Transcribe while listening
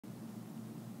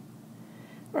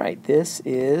All right, this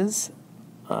is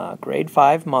Grade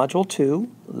 5, Module 2,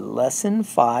 Lesson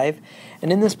 5. And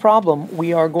in this problem,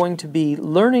 we are going to be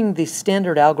learning the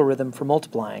standard algorithm for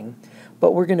multiplying,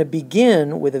 but we're going to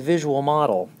begin with a visual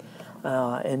model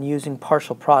and using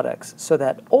partial products so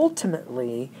that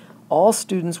ultimately all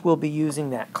students will be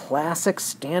using that classic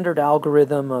standard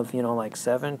algorithm of, like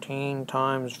 17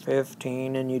 times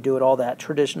 15, and you do it all that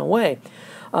traditional way.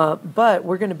 But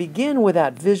we're going to begin with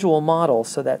that visual model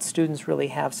so that students really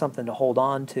have something to hold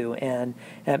on to, and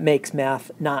it makes math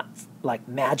not like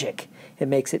magic. It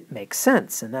makes it make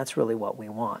sense, and that's really what we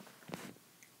want.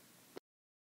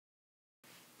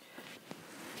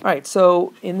 All right,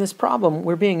 so in this problem,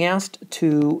 we're being asked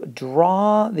to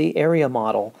draw the area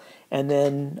model and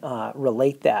then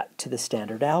relate that to the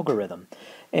standard algorithm.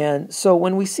 And so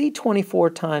when we see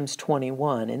 24 times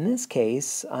 21, in this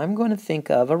case, I'm going to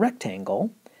think of a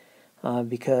rectangle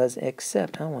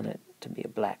except I want it to be a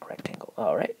black rectangle.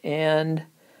 All right, and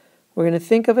we're going to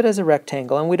think of it as a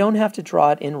rectangle, and we don't have to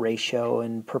draw it in ratio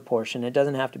and proportion. It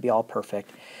doesn't have to be all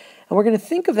perfect. And we're going to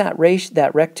think of that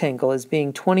rectangle as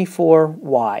being 24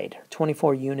 wide,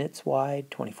 24 units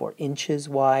wide, 24 inches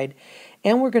wide,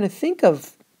 and we're going to think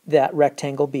of that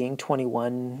rectangle being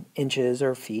 21 inches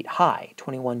or feet high,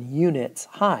 21 units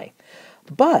high.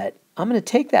 But I'm going to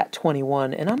take that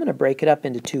 21 and I'm going to break it up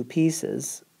into two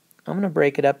pieces. I'm going to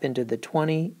break it up into the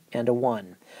 20 and a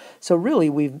 1. So really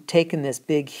we've taken this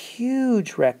big,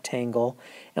 huge rectangle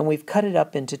and we've cut it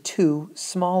up into two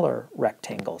smaller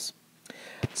rectangles.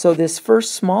 So this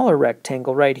first smaller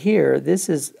rectangle right here, this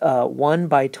is a 1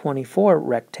 by 24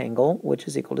 rectangle, which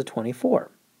is equal to 24.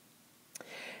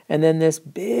 And then this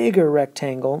bigger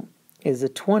rectangle is a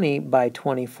 20 by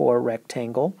 24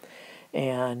 rectangle,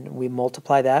 and we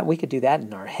multiply that. We could do that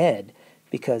in our head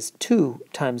because 2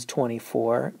 times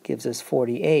 24 gives us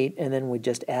 48, and then we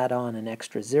just add on an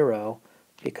extra 0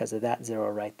 because of that 0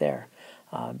 right there,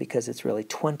 because it's really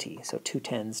 20, so 2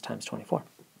 tens times 24.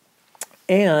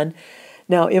 And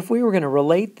now if we were going to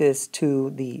relate this to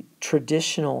the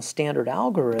traditional standard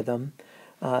algorithm,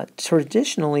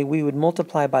 traditionally we would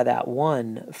multiply by that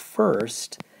 1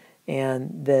 first,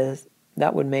 and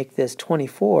that would make this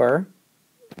 24.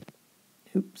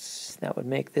 That would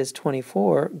make this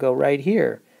 24 go right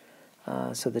here.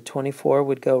 So the 24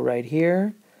 would go right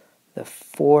here, the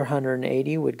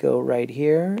 480 would go right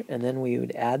here, and then we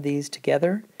would add these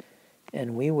together,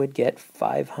 and we would get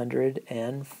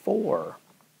 504.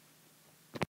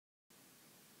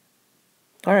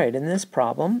 All right, in this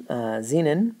problem,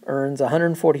 Zenon earns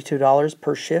 $142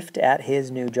 per shift at his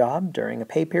new job. During a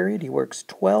pay period, he works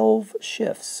 12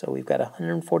 shifts, so we've got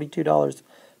 $142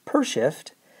 per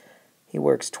shift. He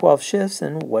works 12 shifts,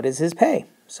 and what is his pay?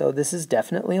 So this is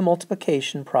definitely a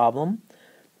multiplication problem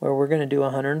where we're going to do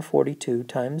 142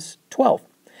 times 12.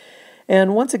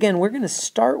 And once again, we're going to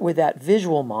start with that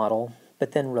visual model,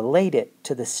 but then relate it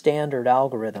to the standard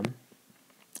algorithm.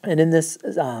 And in this,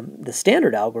 the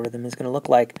standard algorithm is going to look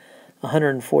like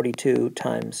 142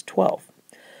 times 12.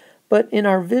 But in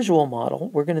our visual model,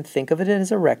 we're going to think of it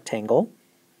as a rectangle.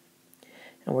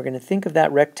 And we're going to think of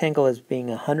that rectangle as being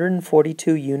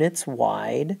 142 units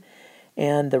wide.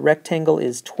 And the rectangle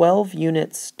is 12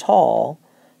 units tall.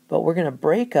 But we're going to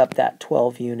break up that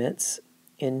 12 units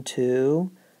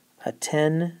into a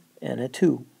 10 and a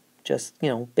 2. Just,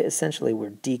 essentially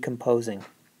we're decomposing.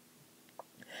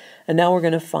 And now we're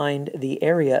going to find the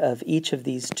area of each of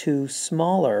these two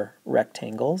smaller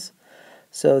rectangles.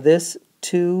 So this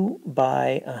 2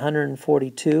 by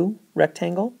 142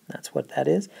 rectangle, that's what that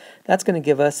is. That's going to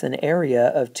give us an area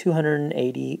of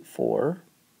 284.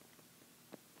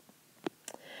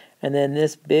 And then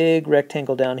this big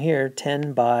rectangle down here,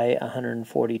 10 by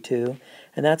 142,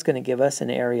 and that's going to give us an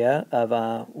area of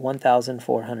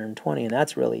 1,420. And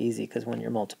that's really easy because when you're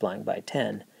multiplying by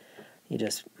 10, you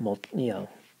just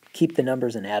keep the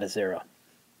numbers and add a 0.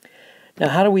 Now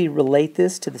how do we relate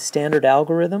this to the standard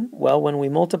algorithm? Well, when we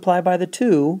multiply by the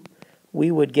 2,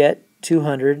 we would get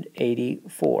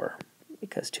 284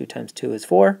 because 2 times 2 is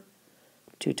 4,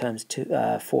 2 times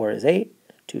 4 is 8,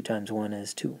 2 times 1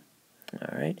 is 2.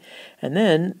 All right, and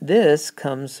then this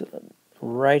comes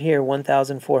right here,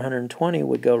 1,420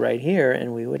 would go right here,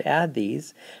 and we would add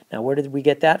these. Now where did we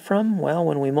get that from? Well,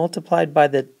 when we multiplied by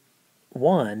the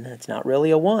 1, it's not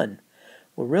really a 1.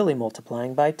 We're really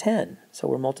multiplying by 10. So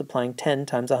we're multiplying 10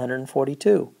 times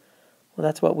 142. Well,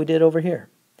 that's what we did over here.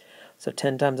 So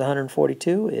 10 times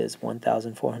 142 is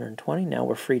 1,420. Now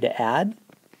we're free to add.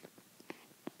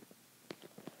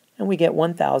 And we get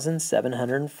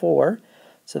 1,704.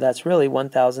 So that's really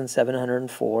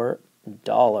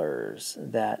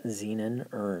 $1,704 that Zenon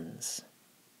earns.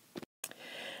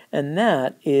 and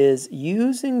that is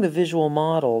using the visual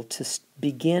model to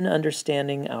begin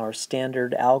understanding our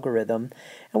standard algorithm,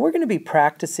 and we're going to be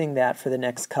practicing that for the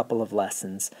next couple of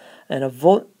lessons. And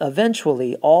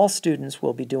eventually all students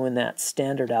will be doing that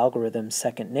standard algorithm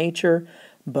second nature,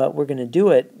 but we're going to do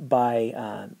it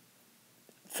by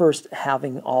first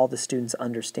having all the students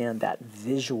understand that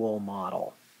visual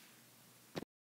model.